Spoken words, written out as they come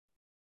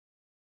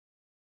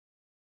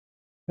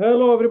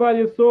Hello,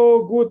 everybody.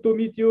 So good to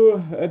meet you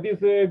at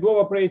this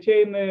global prayer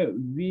chain.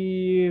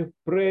 We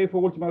pray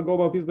for ultimate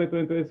global peace by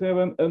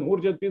 2027 and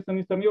urgent peace in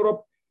Eastern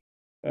Europe.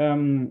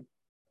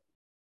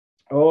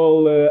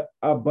 All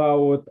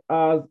about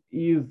us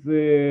is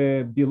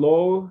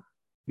below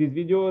this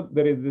video.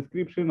 There is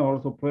description,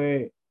 also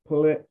prayer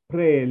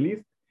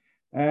list,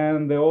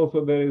 and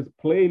also there is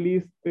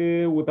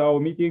playlist with our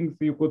meetings.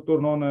 You could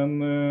turn on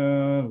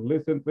and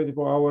listen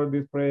 24 hours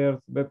these prayers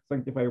that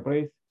sanctify your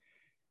praise,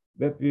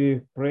 that we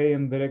pray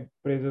in direct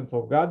presence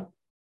of God.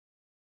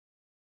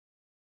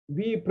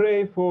 We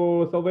pray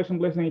for salvation,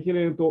 blessing, and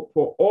healing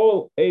for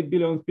all 8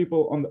 billion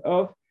people on the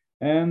earth.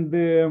 And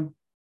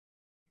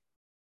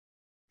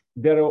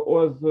there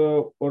was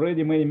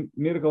already many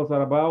miracles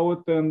are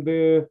about, and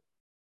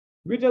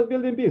we just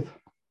building peace.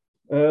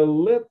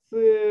 Let's,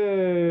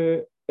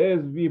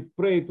 as we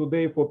pray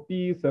today for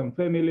peace and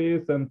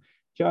families and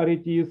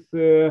charities,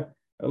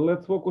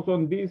 let's focus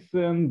on this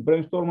and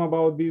brainstorm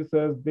about this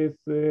as this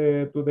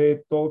today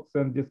talks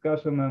and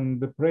discussion and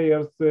the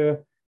prayers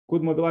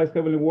could mobilize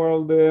heavenly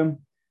world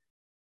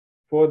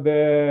for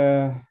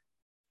the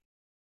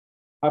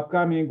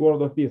upcoming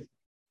world of peace.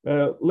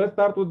 Let's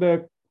start with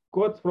the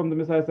quotes from the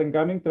Messiah's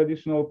Coming,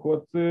 traditional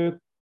quotes,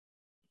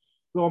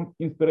 some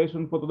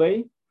inspiration for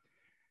today.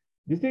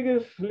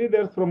 Distinguished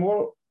leaders from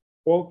all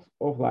walks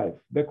of life.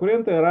 The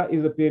current era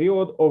is a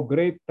period of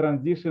great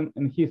transition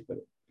in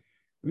history.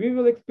 We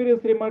will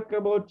experience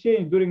remarkable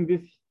change during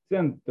this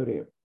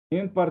century.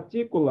 In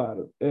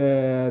particular,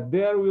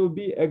 there will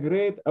be a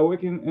great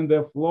awakening in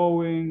the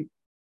following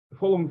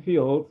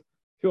fields.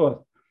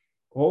 First,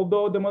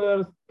 although the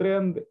modern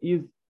trend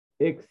is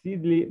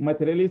exceedingly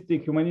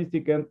materialistic,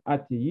 humanistic, and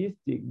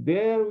atheistic,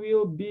 there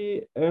will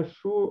be a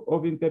show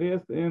of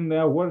interest in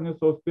the awareness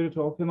of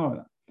spiritual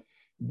phenomena.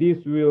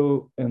 This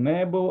will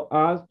enable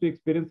us to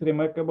experience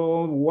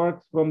remarkable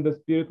works from the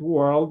spirit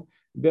world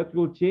that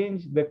will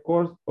change the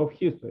course of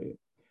history.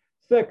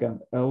 Second,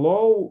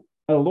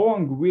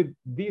 along with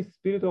these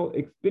spiritual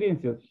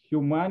experiences,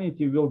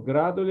 humanity will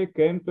gradually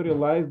come to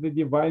realize the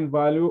divine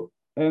value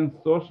and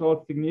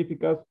social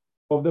significance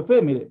of the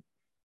family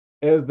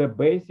as the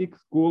basic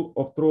school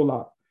of true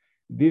love.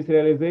 This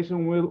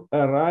realization will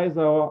arise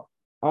out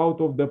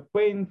of the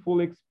painful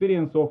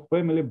experience of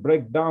family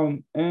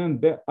breakdown and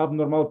the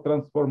abnormal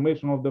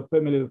transformation of the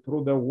family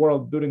through the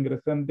world during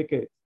recent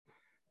decades.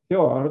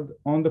 Third,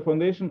 on the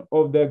foundation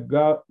of the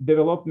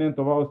development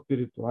of our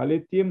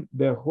spirituality,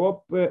 the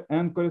hope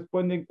and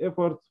corresponding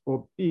efforts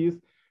for peace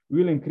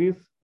will increase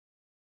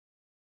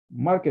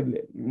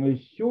markedly.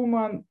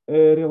 Human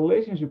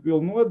relationship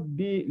will not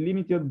be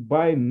limited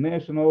by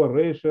national,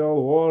 racial,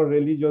 or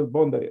religious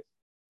boundaries.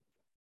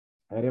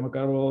 A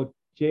remarkable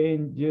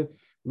change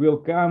will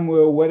come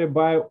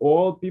whereby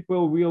all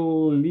people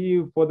will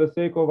live for the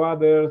sake of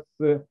others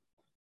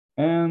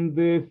and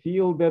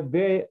feel that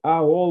they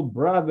are all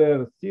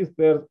brothers,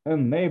 sisters,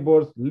 and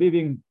neighbors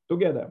living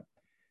together.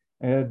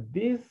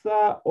 These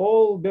are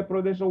all the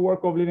prudential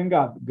work of living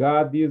God.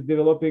 God is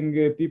developing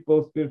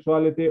people's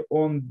spirituality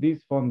on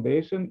this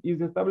foundation,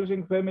 is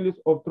establishing families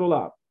of true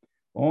love.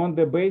 On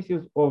the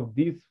basis of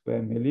these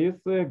families,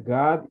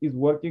 God is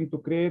working to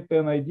create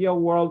an ideal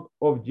world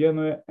of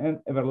genuine and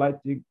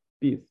everlasting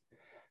peace.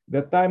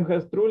 The time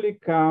has truly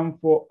come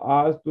for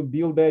us to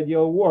build the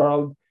ideal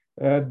world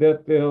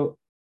that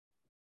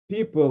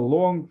people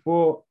long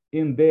for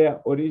in their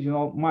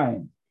original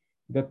mind.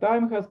 The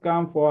time has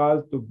come for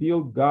us to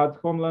build God's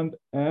homeland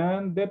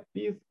and the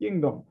peace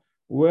kingdom,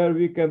 where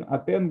we can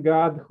attend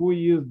God, who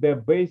is the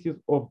basis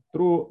of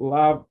true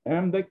love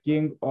and the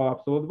king of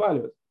absolute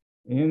values.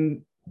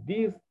 In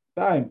this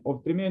time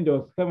of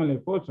tremendous heavenly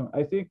fortune,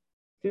 I think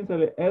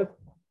sincerely ask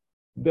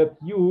that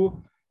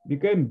you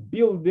become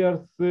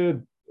builders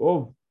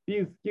of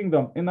peace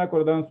kingdom in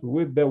accordance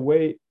with the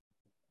way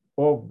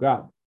of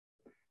God.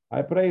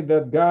 I pray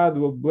that God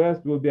will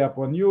be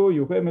upon you,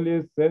 your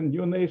families, and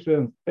your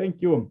nations. Thank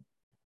you.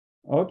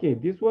 Okay,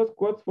 this was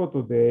quotes for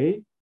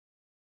today.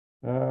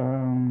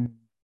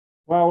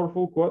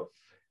 Powerful quotes.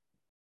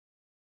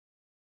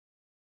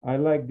 I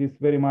like this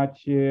very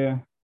much.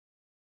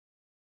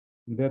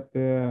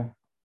 That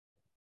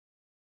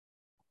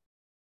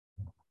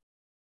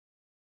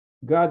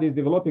God is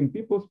developing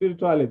people's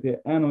spirituality,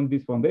 and on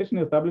this foundation,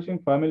 establishing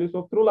families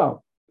of true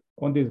love.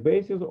 On this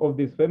basis of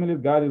these families,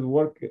 God is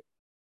working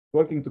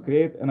to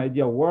create an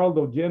ideal world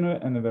of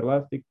genuine and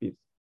everlasting peace.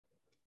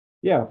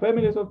 Yeah,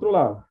 families of true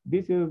love.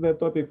 This is the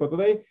topic for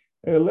today.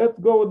 Let's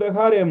go with the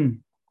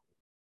Harem.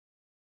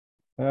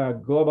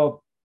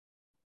 Global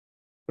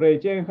prayer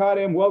chain.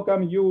 Harem,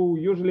 welcome. You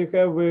usually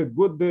have a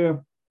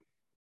good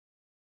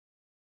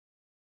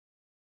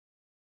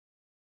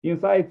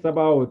insights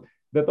about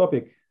the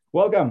topic.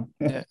 Welcome.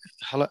 Yeah.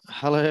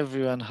 Hello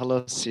everyone.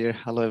 Hello Sir.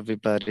 Hello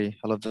everybody.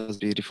 Hello those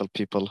beautiful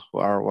people who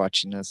are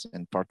watching us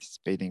and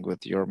participating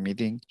with your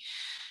meeting.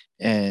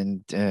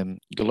 And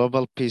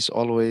global peace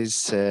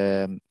always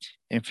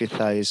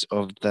emphasize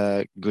of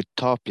the good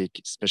topic,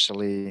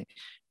 especially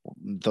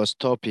those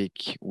topic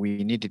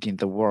we need it in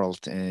the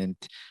world. And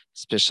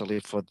especially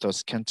for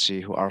those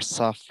countries who are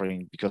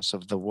suffering because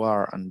of the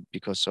war and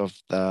because of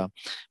the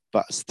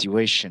bad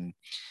situation.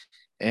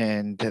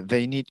 And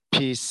they need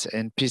peace,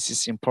 and peace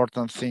is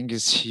important thing.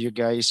 Is you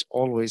guys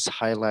always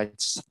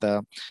highlights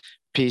the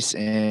peace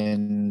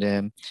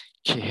and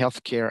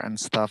healthcare and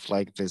stuff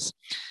like this.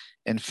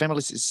 And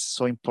families is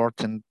so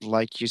important,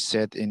 like you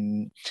said,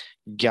 in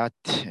God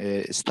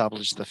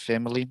established the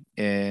family,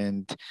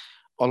 and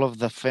all of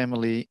the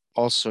family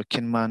also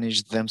can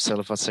manage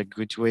themselves as a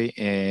good way,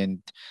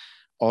 and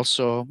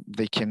also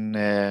they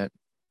can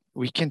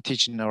we can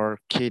teach in our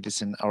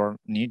kids and our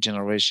new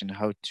generation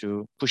how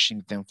to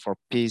pushing them for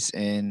peace,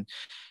 and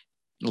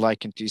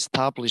like to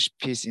establish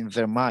peace in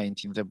their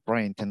mind, in their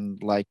brain,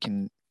 and like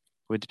in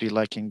would be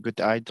like in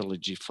good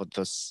ideology for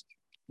this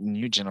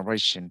new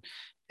generation,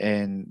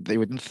 and they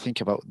wouldn't think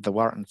about the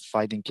war and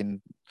fighting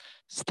and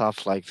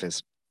stuff like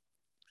this.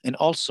 And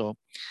also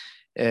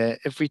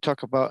if we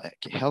talk about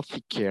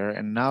healthy care,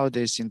 and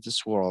nowadays in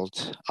this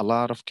world, a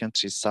lot of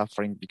countries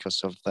suffering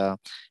because of the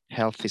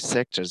healthy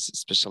sectors,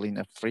 especially in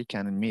Africa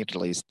and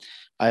Middle East.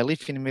 I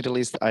live in Middle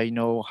East. I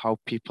know how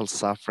people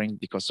suffering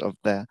because of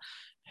the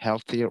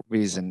healthy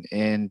reason,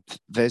 and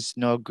there's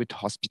no good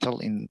hospital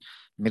in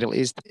Middle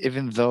East,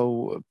 even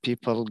though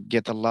people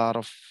get a lot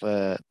of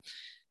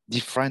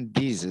different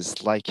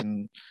diseases. Like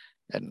in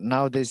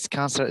nowadays,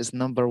 cancer is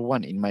number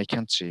one in my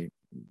country.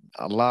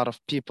 A lot of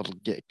people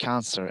get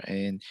cancer,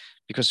 and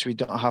because we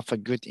don't have a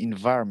good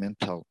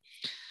environmental.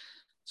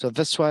 So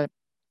that's why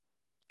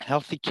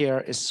healthy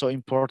care is so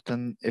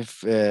important.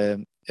 If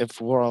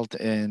world,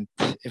 and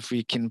if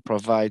we can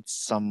provide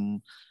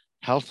some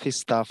healthy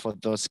stuff for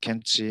those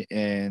country,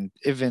 and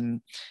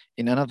even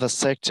in another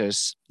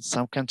sectors,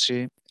 some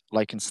country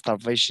like in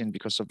starvation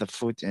because of the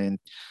food, and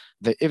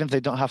even they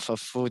don't have a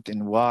food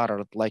and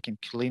water, like in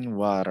clean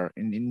water.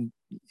 In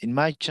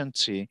my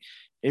country,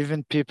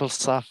 even people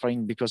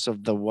suffering because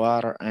of the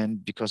water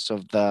and because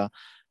of the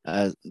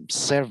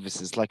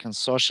services, like in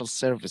social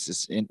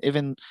services, and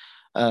even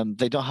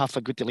they don't have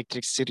a good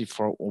electricity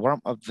for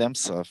warm up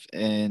themselves,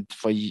 and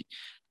for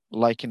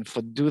like in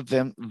for do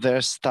them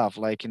their stuff,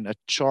 like in a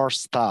chore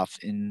stuff,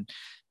 in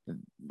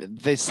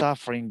they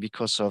suffering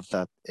because of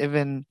that.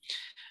 Even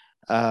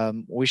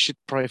we should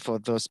pray for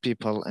those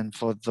people and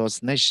for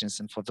those nations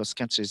and for those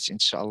countries,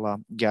 inshallah,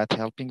 God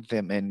helping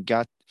them, and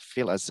God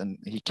feel us, and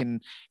he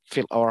can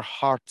feel our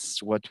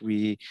hearts, what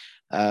we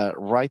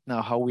right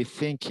now, how we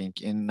thinking,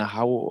 and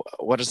how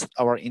what is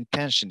our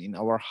intention in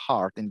our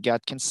heart, and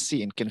God can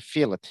see and can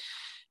feel it.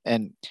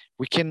 And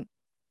we can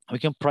we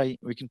can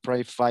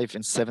pray 5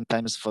 and 7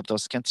 times for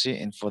those country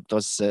and for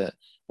those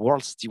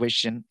world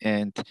situation,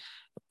 and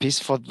peace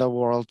for the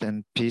world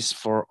and peace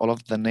for all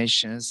of the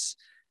nations,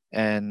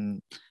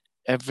 and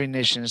every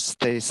nation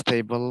stay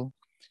stable.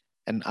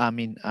 And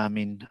amin,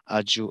 amin,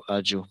 aju,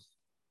 aju.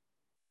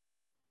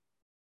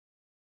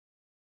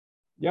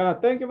 Yeah,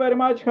 thank you very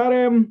much,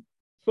 Harem.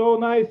 So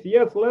nice.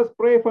 Yes, let's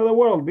pray for the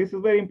world. This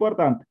is very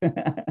important.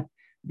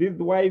 This is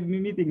why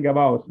we're meeting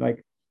about.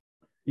 Like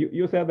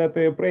you said that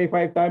pray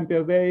 5 times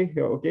per day.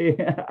 Okay,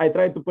 I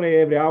try to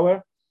pray every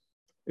hour.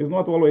 It's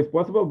not always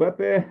possible, but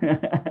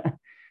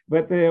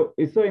but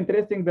it's so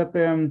interesting that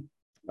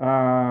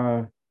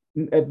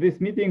at this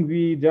meeting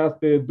we just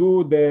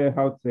do the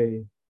how to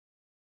say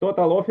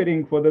total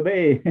offering for the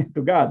day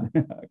to God.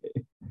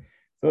 Okay,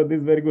 so this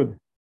is very good.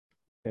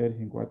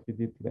 Everything what we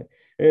did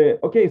today.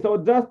 Okay, so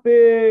just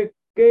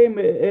came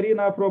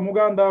Irina from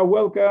Uganda.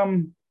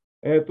 Welcome.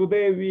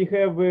 Today we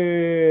have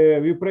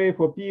we pray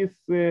for peace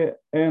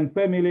and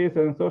families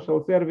and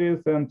social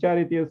service and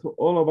charities,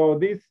 all about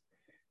this,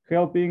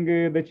 helping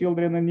the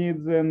children in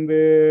needs. And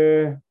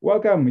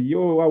welcome.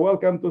 You are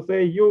welcome to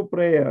say you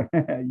prayer.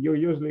 You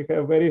usually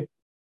have very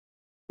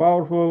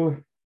powerful,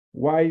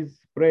 wise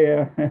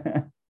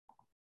prayer.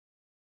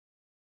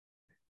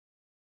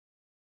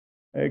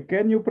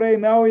 Can you pray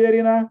now,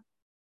 Irina?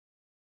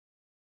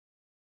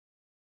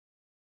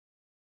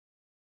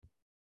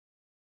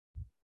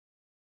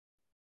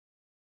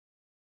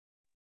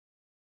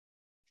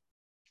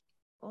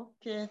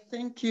 Okay,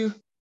 thank you.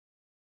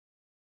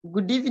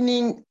 Good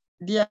evening,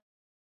 dear.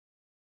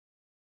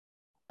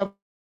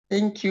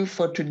 Thank you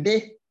for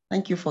today.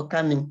 Thank you for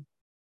coming.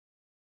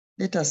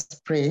 Let us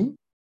pray.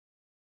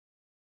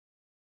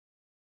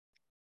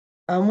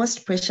 Our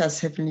most precious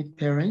Heavenly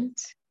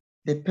Parent,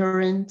 the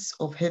parents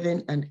of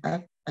heaven and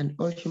earth and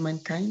all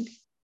humankind,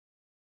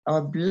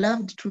 our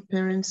beloved true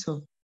parents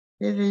of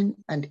heaven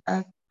and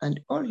earth and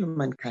all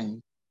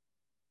humankind,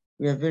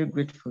 we are very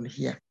grateful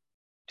here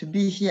to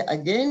be here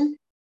again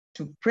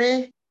to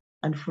pray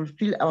and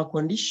fulfill our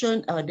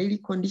condition, our daily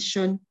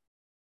condition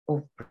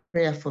of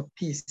prayer for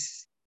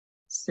peace,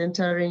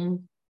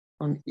 centering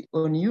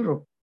on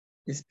Europe,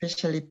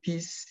 especially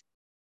peace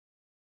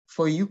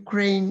for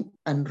Ukraine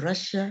and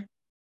Russia,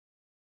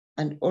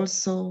 and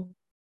also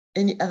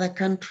any other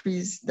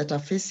countries that are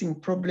facing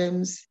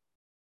problems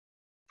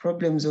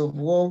of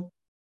war,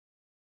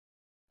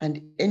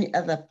 and any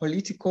other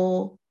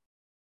political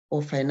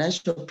or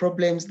financial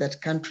problems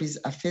that countries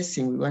are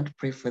facing. We want to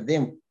pray for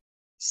them.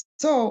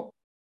 So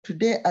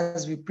today,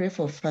 as we pray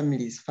for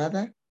families,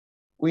 Father,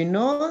 we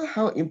know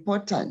how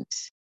important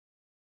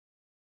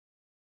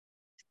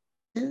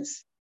it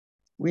is.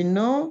 We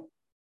know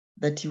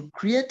that you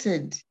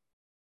created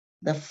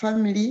the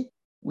family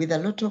with a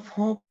lot of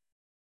hope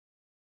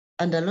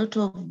and a lot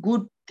of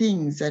good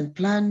things and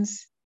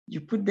plans.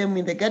 You put them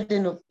in the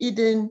Garden of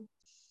Eden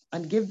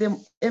and gave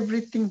them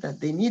everything that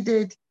they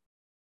needed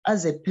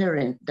as a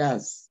parent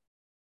does.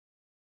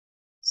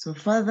 So,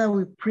 Father,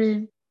 we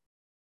pray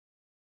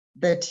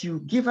that you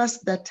give us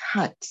that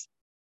heart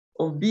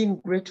of being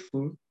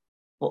grateful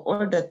for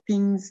all the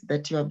things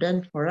that you have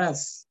done for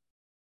us,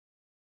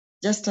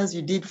 just as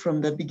you did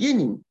from the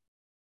beginning.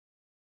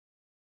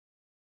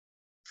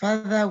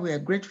 Father, we are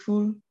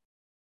grateful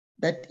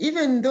that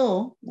even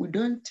though we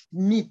don't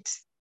meet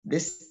the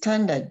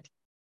standard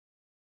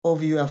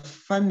of your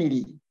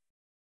family,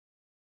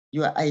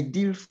 your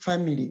ideal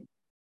family,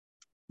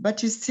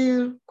 but you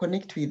still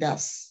connect with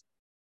us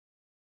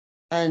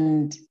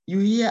and you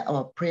hear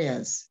our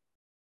prayers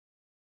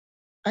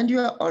and you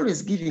are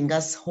always giving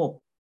us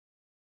hope.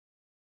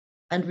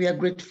 And we are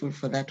grateful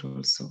for that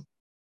also.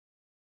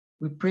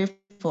 We pray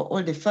for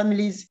all the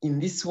families in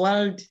this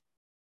world,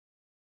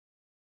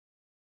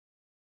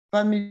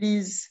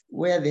 families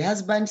where the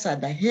husbands are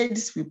the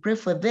heads. We pray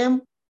for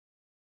them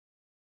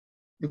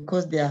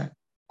because they are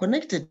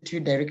connected to you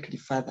directly,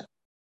 Father.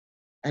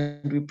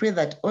 And we pray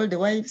that all the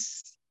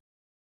wives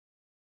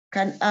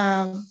can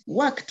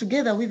work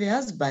together with the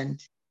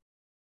husband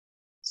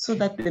so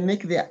that they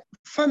make their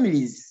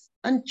families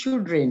and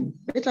children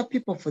better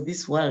people for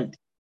this world.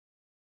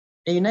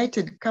 A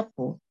united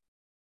couple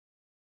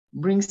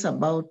brings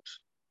about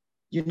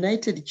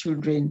united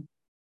children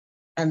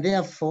and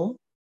therefore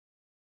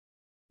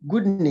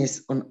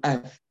goodness on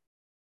earth.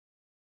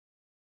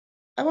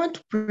 I want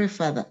to pray,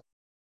 Father,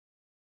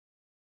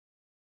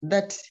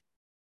 that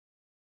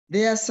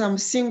there are some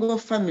single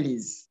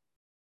families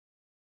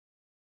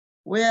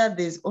where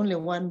there's only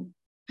one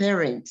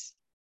parent,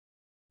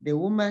 the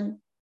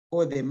woman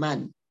or the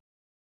man.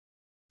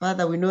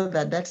 Father, we know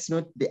that that's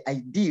not the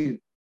ideal,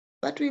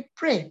 but we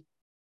pray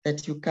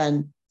that you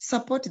can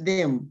support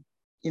them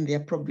in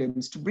their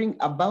problems to bring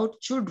about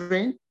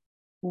children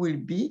who will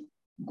be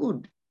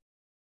good.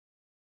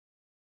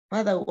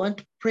 Father, we want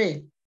to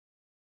pray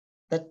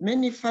that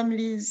many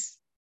families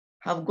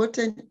have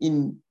gotten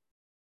in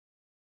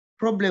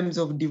problems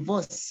of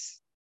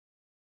divorce,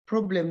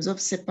 problems of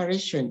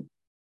separation,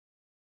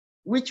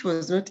 which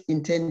was not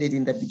intended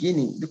in the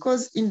beginning,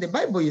 because in the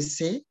Bible you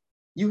say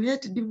you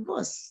hate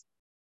divorce.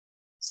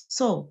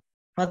 So,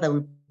 Father,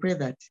 we pray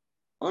that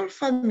all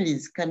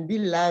families can be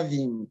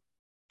loving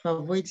to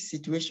avoid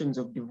situations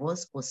of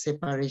divorce or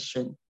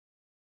separation.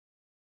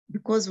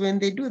 Because when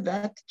they do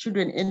that,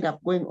 children end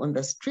up going on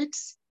the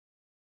streets,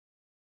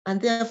 and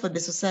therefore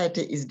the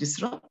society is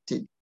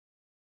disrupted.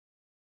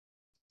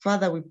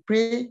 Father, we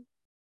pray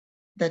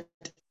that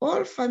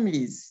all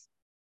families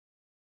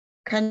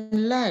can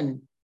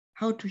learn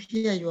how to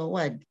hear your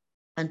word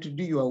and to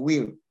do your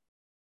will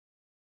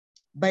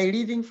by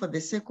living for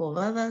the sake of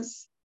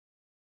others,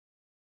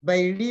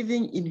 by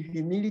living in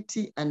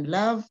humility and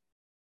love,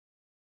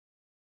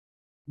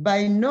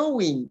 by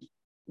knowing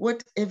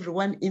what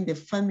everyone in the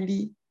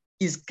family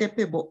is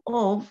capable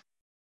of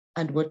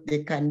and what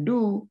they can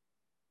do,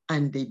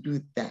 and they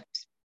do that.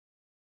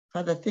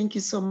 Father, thank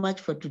you so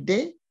much for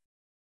today.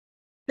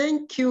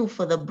 Thank you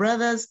for the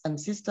brothers and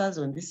sisters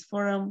on this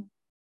forum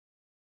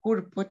who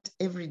report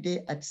every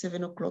day at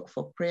 7 o'clock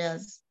for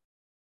prayers.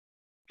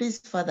 Please,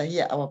 Father,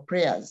 hear our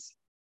prayers.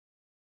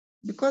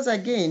 Because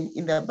again,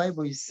 in the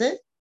Bible, you say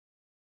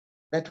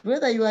that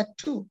whether you are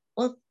 2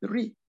 or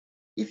 3,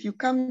 if you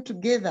come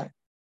together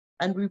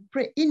and we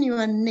pray in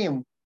your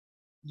name,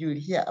 you will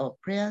hear our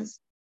prayers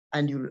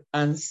and you will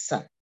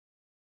answer.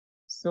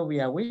 So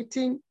we are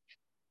waiting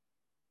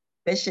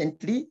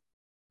patiently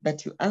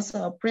that you answer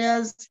our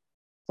prayers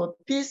for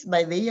peace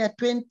by the year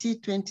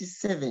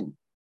 2027.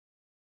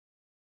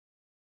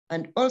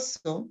 And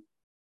also,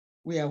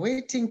 we are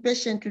waiting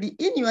patiently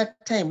in your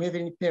time,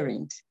 Heavenly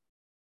Parent,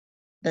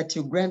 that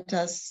you grant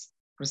us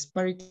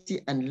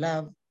prosperity and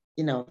love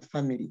in our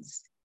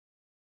families.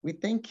 We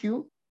thank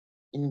you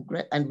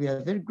and we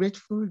are very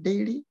grateful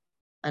daily.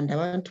 And I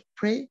want to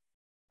pray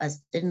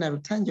as Edna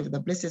Rutanji of the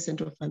Blessed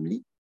Central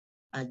Family.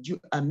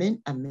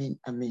 Amen, amen,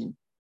 amen.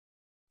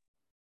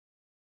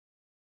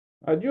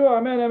 Adieu,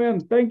 amen, amen.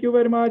 Thank you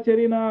very much,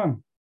 Irina.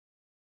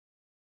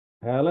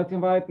 Let's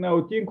invite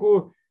now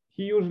Tinku.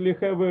 He usually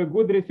have a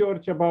good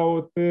research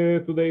about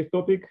today's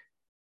topic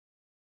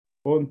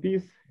on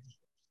peace.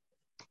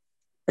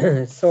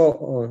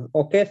 So,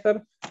 okay,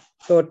 sir.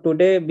 So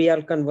today we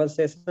are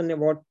conversation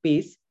about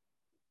peace,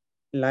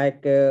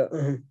 like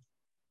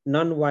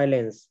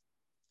non-violence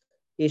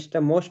is the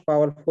most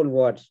powerful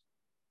words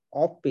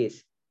of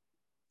peace.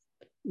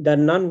 The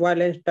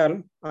non-violence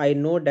term, I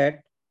know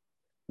that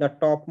the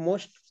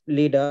topmost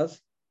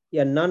leaders,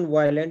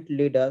 non-violent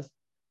leaders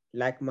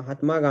like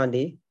Mahatma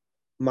Gandhi,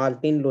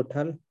 Martin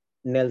Luther,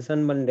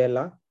 Nelson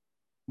Mandela,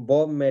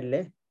 Bob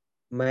Marley,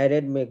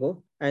 Myred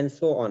Mego, and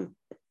so on.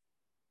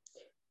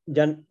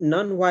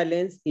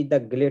 Non-violence is the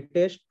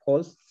greatest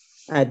force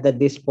at the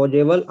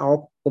disposal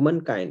of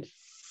humankind.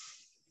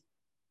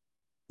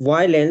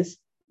 Violence,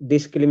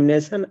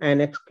 discrimination,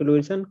 and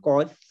exclusion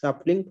cause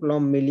suffering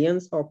from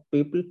millions of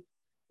people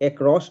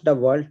across the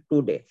world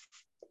today.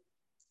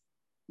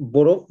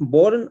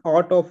 Born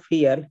out of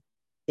fear,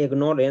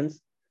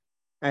 ignorance,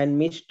 and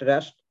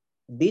mistrust,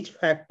 these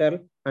factors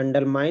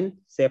undermine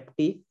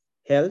safety,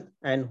 health,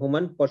 and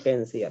human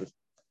potential.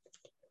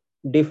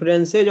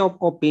 Differences of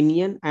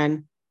opinion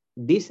and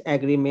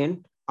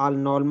disagreement are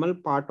normal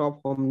part of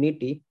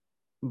humanity,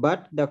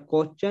 but the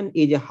question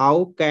is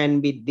how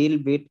can we deal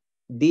with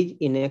these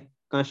in a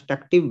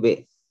constructive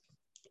way?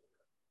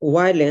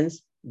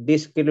 Violence,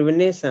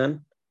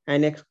 discrimination,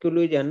 and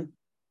exclusion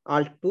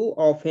are too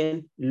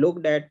often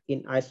looked at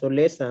in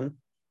isolation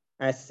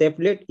as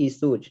separate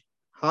issues.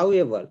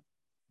 However,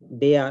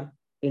 they are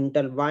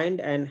intertwined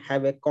and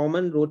have a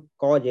common root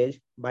causes.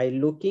 By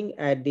looking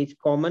at these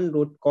common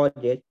root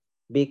causes,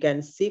 we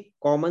can seek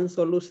common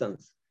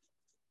solutions.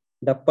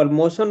 The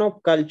promotion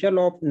of culture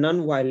of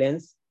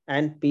non-violence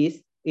and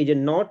peace is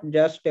not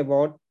just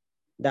about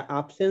the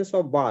absence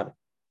of war.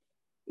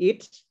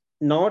 It's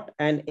not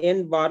an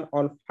end war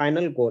or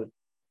final goal,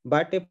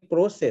 but a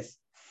process.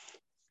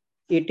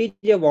 It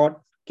is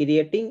about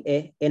creating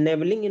a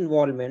enabling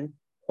environment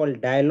for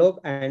dialogue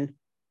and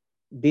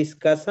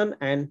discussion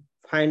and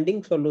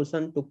finding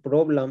solutions to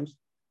problems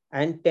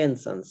and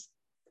tensions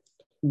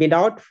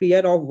without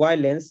fear of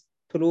violence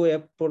through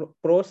a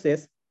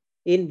process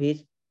in which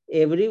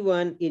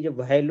everyone is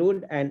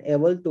valued and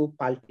able to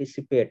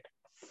participate.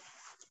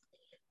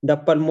 The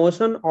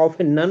promotion of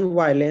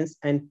non-violence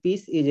and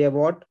peace is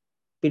about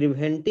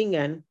preventing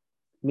and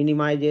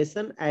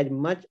minimization as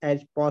much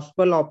as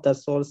possible of the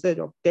sources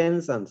of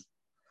tensions.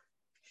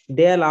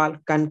 There are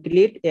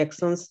concrete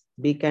actions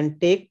we can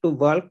take to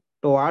work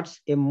towards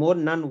a more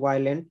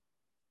non-violent,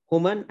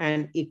 human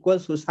and equal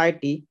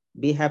society.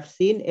 We have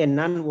seen a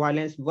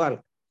non-violence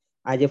work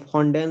as a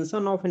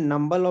foundation of a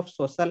number of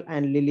social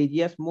and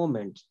religious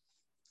movements.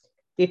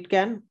 It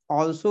can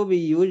also be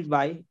used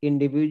by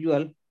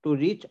individuals to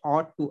reach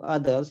out to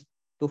others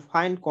to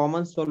find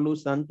common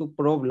solutions to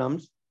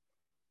problems.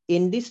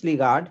 In this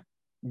regard,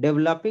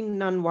 developing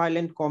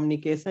nonviolent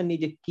communication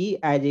is a key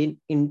as an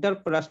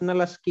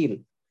interpersonal skill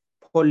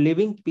for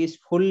living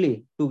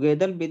peacefully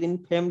together within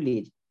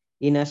families,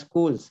 in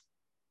schools,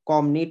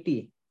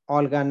 community,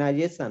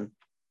 organization,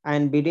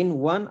 and within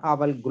one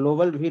our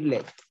global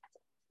village.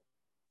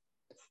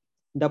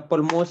 The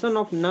promotion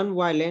of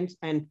non-violence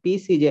and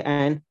peace is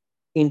an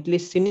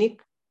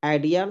intrinsic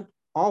ideal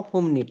of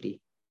humanity.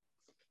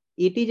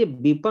 It is a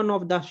weapon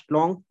of the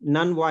strong.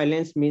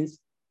 Non-violence means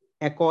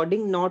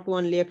according not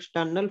only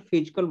external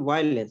physical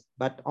violence,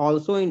 but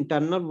also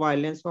internal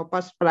violence of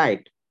a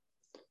spirit.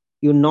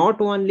 You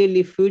not only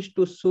refuse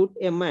to shoot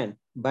a man,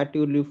 but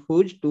you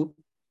refuse to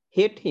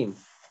hate him.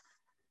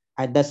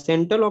 At the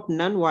center of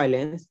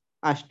non-violence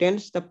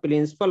stands the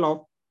principle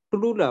of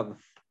true love.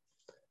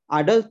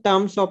 Other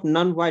terms of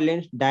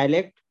non-violent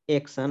direct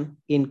action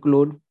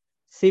include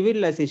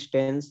civil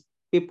resistance,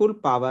 people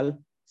power,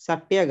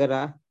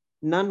 satyagraha,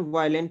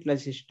 non-violent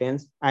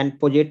resistance, and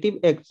positive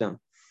action.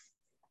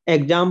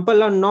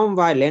 Example of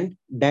non-violent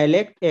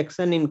direct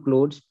action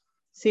includes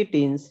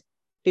sit-ins,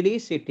 tree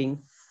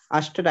sitting,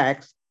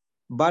 strikes,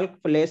 bulk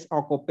place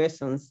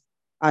occupations,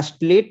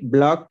 street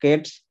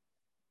blockades,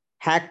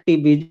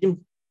 hacktivism,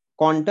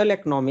 counter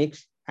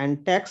economics,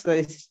 and tax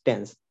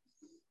resistance.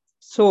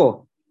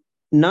 So,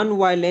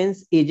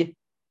 non-violence is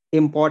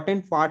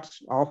important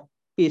parts of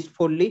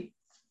peacefully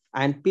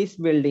and peace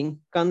building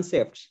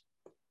concepts.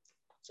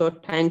 So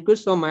thank you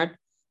so much.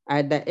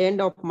 At the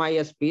end of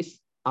my speech,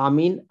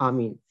 Amin,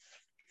 Amin.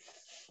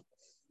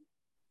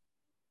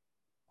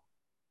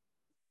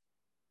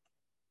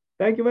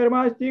 Thank you very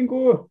much,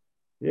 Tinku.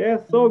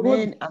 Yes, so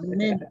Amen, good.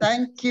 amen.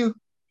 Thank you.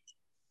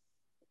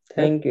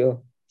 Thank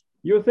you.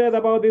 You said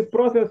about this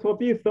process for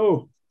peace,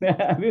 so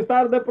we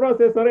start the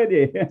process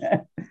already.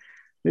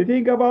 We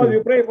think about,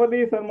 we pray for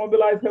this and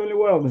mobilize heavenly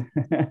world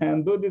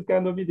and do this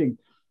kind of meeting.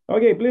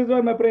 Okay, please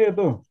join my prayer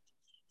too.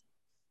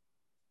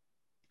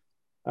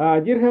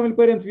 Dear Heavenly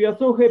Parents, we are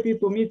so happy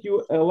to meet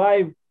you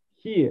alive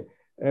here.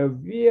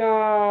 We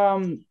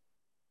are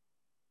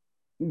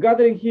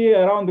gathering here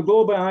around the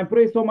globe, and I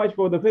pray so much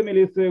for the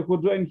families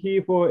who joined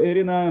here, for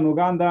Irina in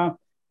Uganda,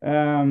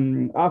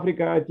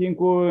 Africa,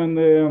 Tinku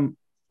in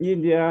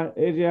India,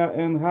 Asia,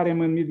 and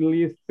Harem in Middle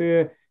East,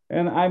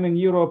 and I'm in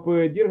Europe.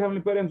 Dear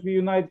Heavenly Parents, we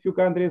unite few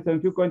countries and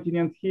few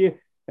continents here,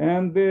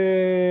 and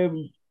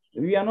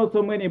we are not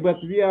so many, but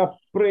we are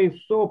praying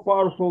so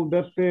powerful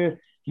that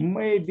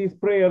may these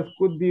prayers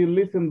could be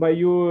listened by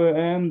you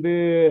and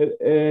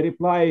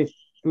reply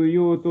to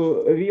you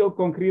to real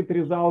concrete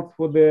results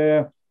for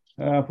the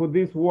for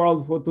this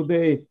world for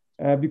today,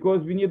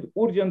 because we need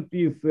urgent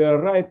peace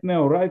right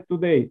now, right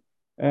today.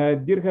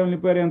 Dear Heavenly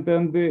Parent,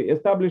 and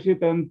establish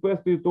it and pass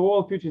it to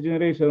all future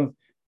generations.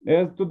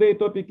 As today's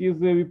topic is,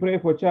 we pray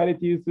for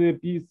charities,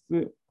 peace,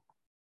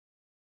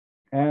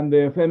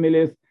 and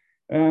families,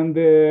 and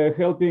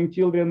helping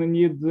children in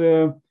need,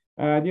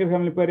 dear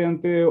Heavenly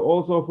Parent,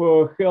 also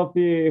for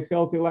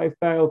healthy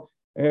lifestyle.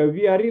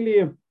 We are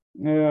really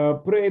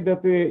pray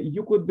that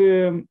you could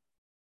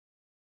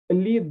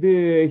lead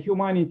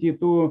humanity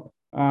to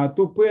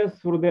pass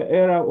through the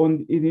era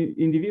on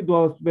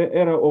individuals, the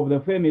era of the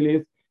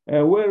families,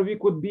 where we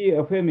could be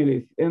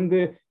families. And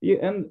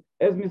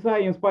as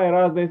Messiah inspire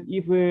us that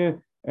if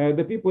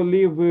the people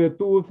live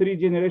 2-3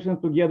 generations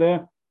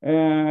together,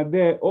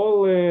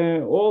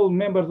 all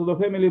members of the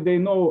family, they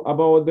know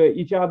about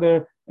each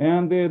other,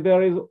 and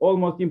there is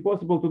almost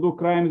impossible to do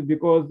crimes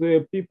because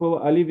people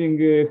are living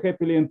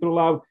happily and through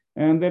love,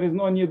 and there is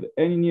no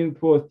any need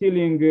for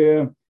stealing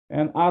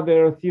and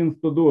other things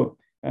to do.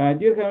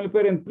 Dear Heavenly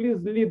Parent, please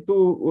lead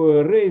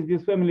to raise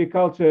this family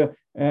culture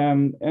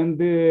and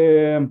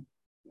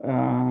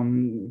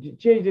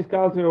change this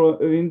culture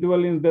of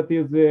indolence that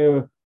is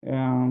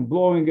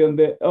blowing on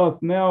the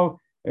earth now,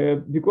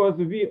 because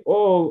we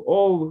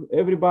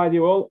everybody,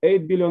 all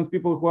 8 billion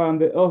people who are on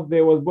the earth,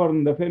 they was born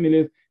in the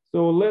families.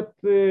 So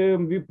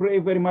we pray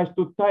very much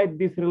to tight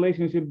this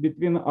relationship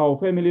between our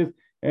families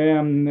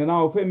and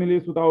our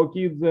families with our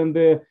kids and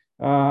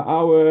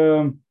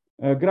our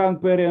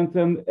grandparents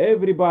and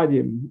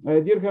everybody.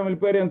 Dear Heavenly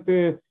Parent,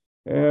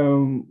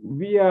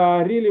 we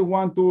really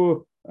want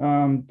to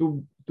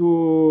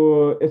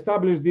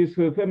establish this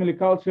family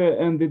culture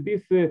and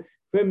this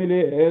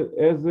family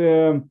as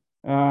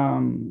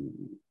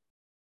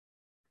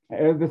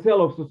the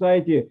cell of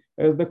society,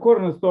 as the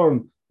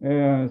cornerstone,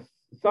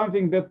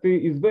 something that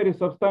is very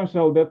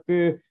substantial, that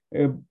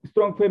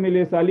strong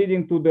families are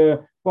leading to the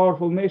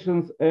powerful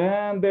nations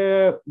and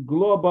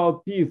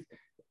global peace.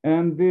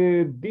 And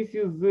this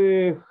is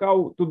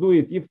how to do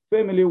it. If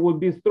family will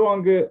be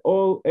strong,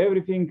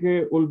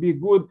 everything will be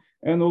good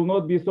and will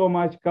not be so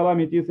much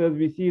calamities as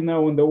we see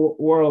now in the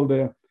world.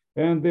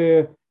 And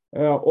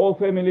all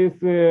families,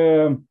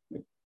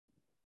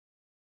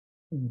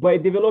 by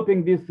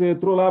developing this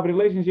true love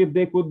relationship,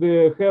 they could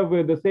have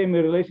the same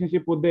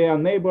relationship with their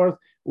neighbors,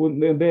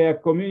 with their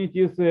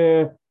communities,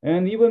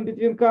 and even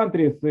between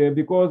countries,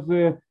 because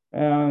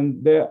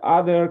the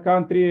other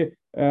country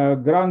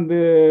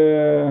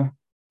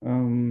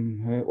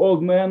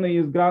old man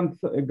is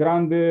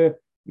grandfather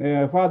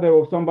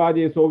of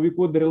somebody, so we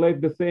could relate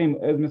the same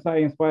as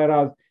Messiah inspire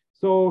us.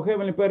 So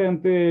Heavenly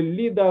Parent,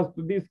 lead us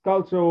to this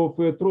culture of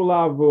true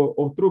love,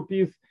 of true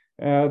peace,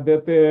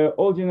 that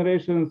all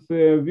generations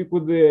we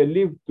could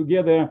live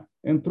together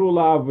in true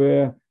love.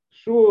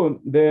 Sure,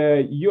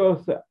 the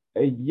youth,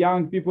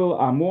 young people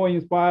are more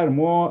inspired,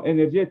 more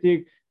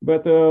energetic,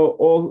 but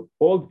all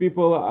old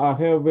people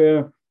have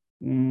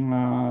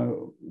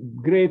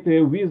great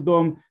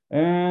wisdom,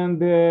 and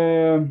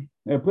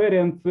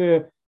parents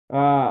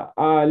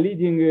are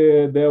leading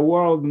the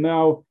world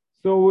now.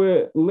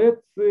 So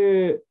let's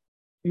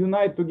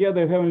unite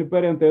together, Heavenly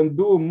Parent, and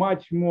do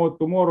much more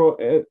tomorrow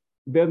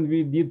than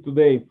we did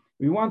today.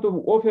 We want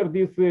to offer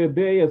this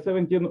day,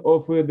 17th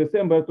of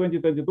December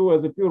 2022,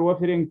 as a pure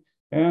offering,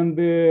 and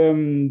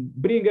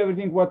bring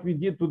everything what we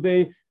did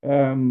today,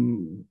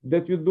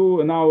 that you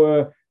do in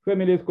our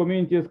families,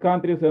 communities,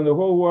 countries, and the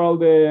whole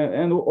world,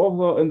 and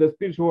also in the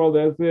spiritual world,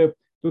 as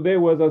today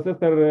was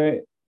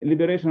Ancestor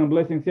Liberation and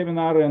Blessing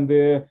Seminar, and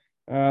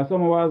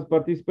some of us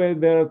participated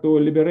there to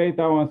liberate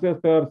our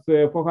ancestors,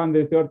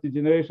 430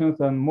 generations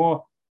and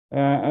more,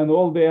 and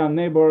all their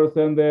neighbors,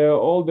 and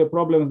all the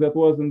problems that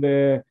was in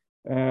the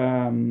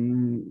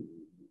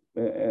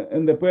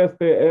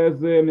past,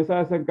 as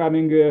Messiah Second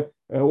Coming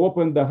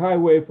opened the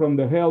highway from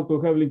the hell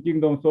to heavenly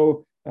kingdom.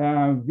 So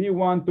we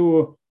want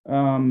to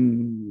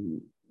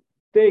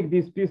take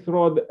this peace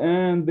road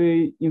and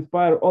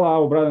inspire all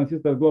our brothers and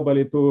sisters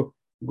globally to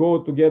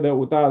go together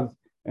with us.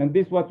 And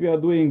this is what we are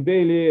doing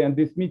daily, and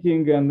this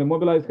meeting and the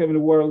mobilized heavenly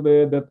world,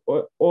 that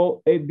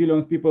all 8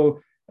 billion people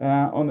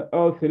on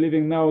earth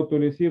living now to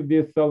receive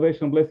this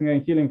salvation, blessing,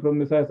 and healing from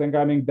Messiah and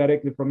coming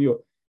directly from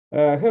you.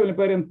 Heavenly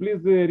Parent,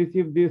 please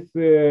receive this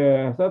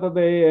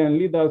Saturday and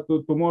lead us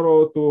to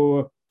tomorrow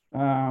to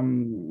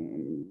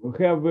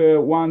have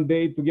one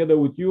day together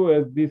with you,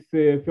 as this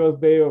first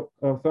day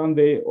of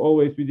Sunday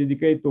always we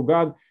dedicate to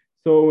God.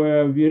 So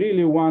we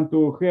really want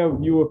to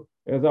have you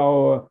as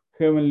our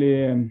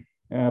heavenly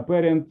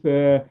parent,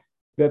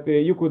 that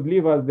you could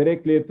leave us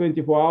directly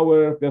 24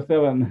 hours per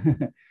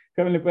 7.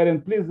 Heavenly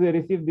Parent, please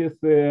receive this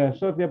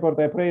short report.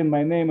 I pray in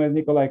my name as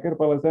Nikolai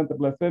Kirpala, Center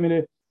Plus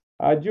Family.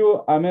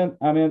 Adieu. Amen.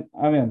 Amen.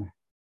 Amen.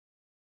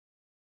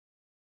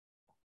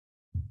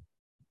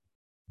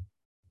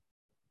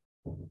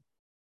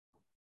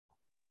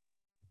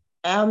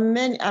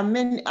 Amen.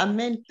 Amen.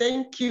 Amen.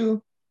 Thank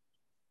you.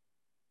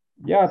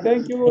 Yeah,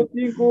 thank you,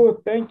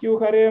 Tinku. Thank you,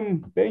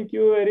 Harem. Thank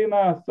you,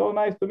 Irina. So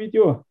nice to meet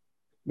you.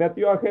 That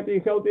you are happy,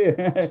 healthy.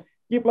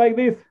 Keep like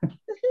this.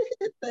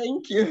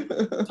 Thank you.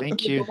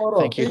 Thank you. Tomorrow.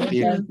 Thank you, Thank Kir.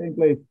 you. Same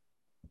place.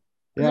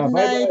 Yeah, Good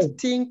bye-bye. night,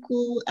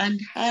 Tinku and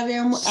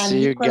Harem and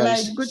See you Nikolai.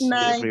 guys. Good See you,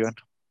 night. everyone.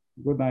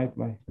 Good night.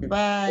 Bye.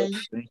 Bye.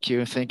 Thank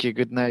you. Thank you.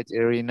 Good night,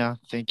 Irina.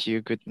 Thank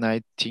you. Good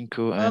night,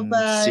 Tinku and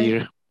Bye-bye.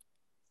 Sir.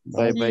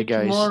 Bye. Bye bye,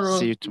 guys. Tomorrow.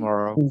 See you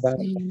tomorrow.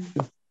 Bye.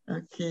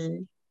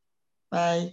 Okay. Bye.